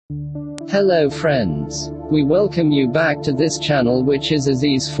Hello friends. We welcome you back to this channel, which is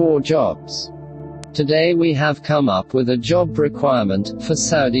Aziz for Jobs. Today we have come up with a job requirement for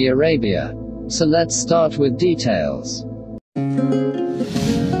Saudi Arabia. So let's start with details.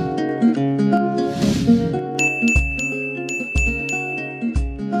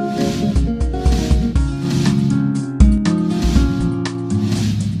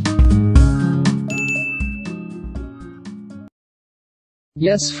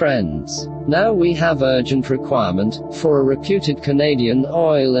 Yes friends, now we have urgent requirement for a reputed Canadian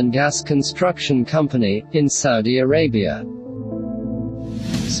oil and gas construction company in Saudi Arabia.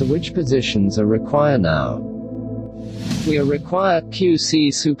 So which positions are required now? We are required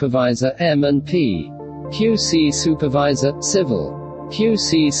QC Supervisor M&P, QC Supervisor Civil,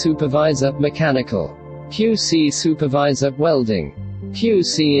 QC Supervisor Mechanical, QC Supervisor Welding,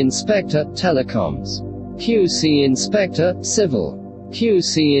 QC Inspector Telecoms, QC Inspector Civil,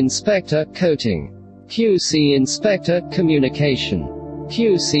 QC Inspector Coating, QC Inspector Communication,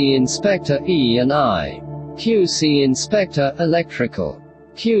 QC Inspector E&I, QC Inspector Electrical,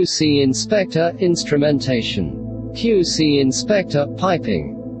 QC Inspector Instrumentation, QC Inspector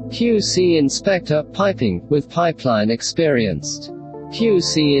Piping, QC Inspector Piping with pipeline experienced,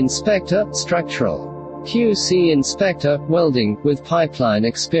 QC Inspector Structural, QC Inspector Welding with pipeline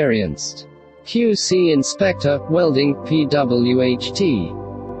experienced, QC Inspector Welding PWHT.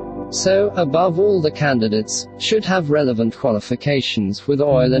 So, above all, the candidates should have relevant qualifications with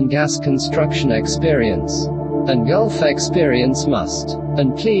oil and gas construction experience. And Gulf experience must.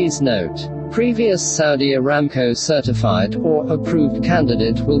 And please note, previous Saudi Aramco certified or approved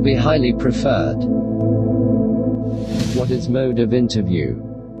candidate will be highly preferred. What is mode of interview?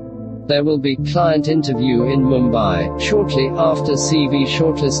 There will be client interview in Mumbai, shortly after CV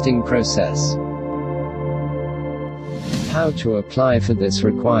shortlisting process. How to apply for this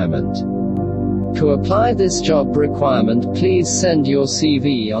requirement? To apply this job requirement, please send your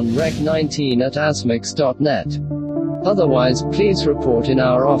CV on rec19@asmix.net. Otherwise, please report in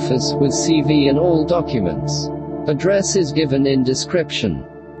our office with CV and all documents. Address is given in description.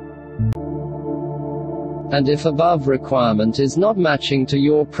 And if above requirement is not matching to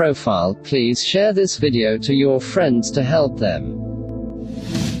your profile, please share this video to your friends to help them.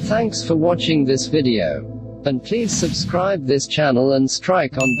 Thanks for watching this video. And please subscribe this channel and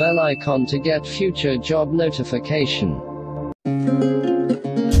strike on bell icon to get future job notification.